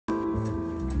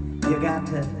You got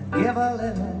to give a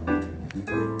little,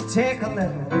 take a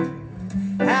little,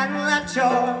 and let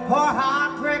your poor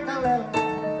heart break a little.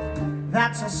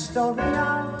 That's a story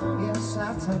of, yes,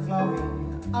 that's a glory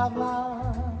of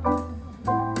love.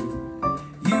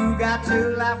 You got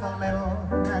to laugh a little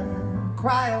and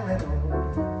cry a little,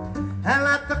 and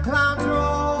let the clouds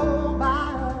roll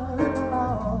by a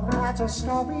little. That's a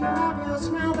story of, yes,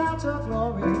 now that's a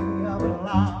glory of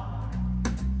love.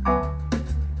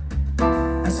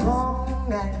 As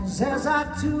long as there's the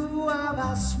two of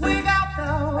us, we got the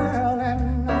world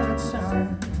and all its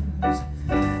charms.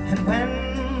 And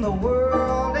when the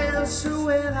world is through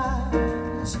with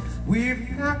us,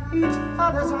 we've got each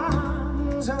other's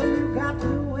arms. So you've got to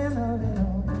win a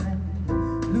little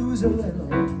and lose a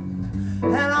little,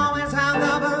 and always have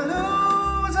the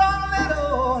blues a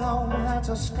little. Oh, that's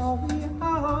a story,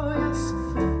 oh yes,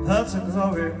 that's a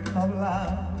glory of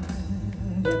love.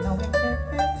 You know it.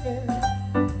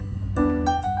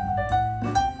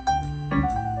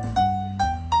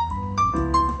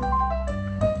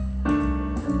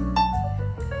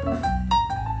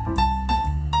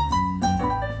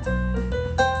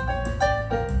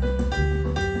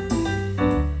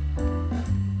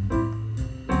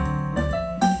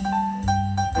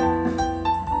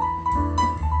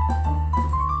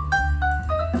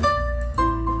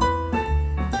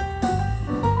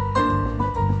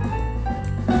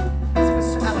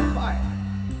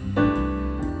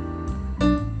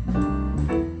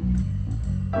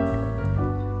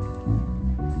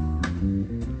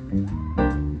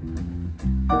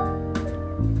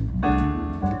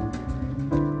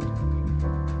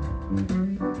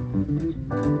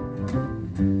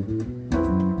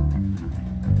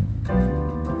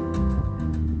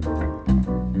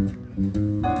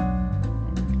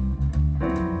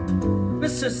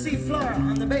 Mr. C. Flora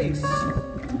on the bass.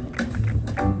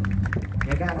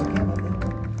 You gotta give a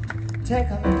little, take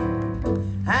a little,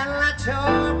 and let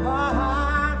your poor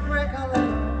heart break a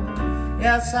little.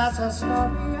 Yes, that's a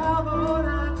story of, oh,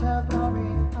 that's a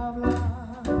glory of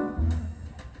love.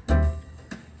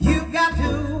 You got to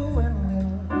win a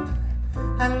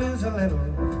little and lose a little,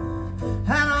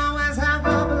 and always have the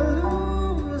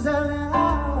blues a little.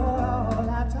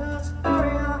 That's a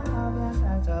story of, yes,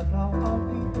 that's a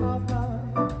glory of love.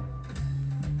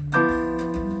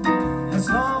 As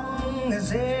long as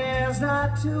there's the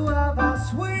two of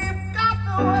us, we've got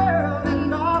the world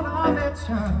and all of its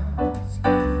charms.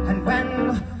 And when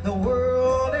the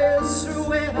world is through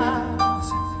with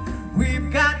us, we've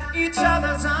got each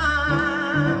other's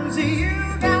arms. You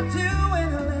got to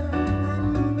win a little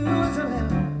and lose a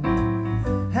little,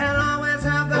 and always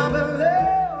have the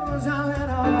blues a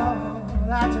little.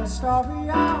 That's a story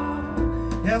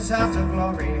of, yes, that's a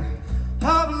glory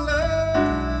of love.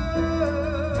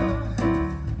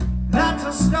 That's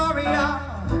a story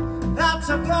of, that's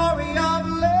a glory of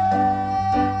love.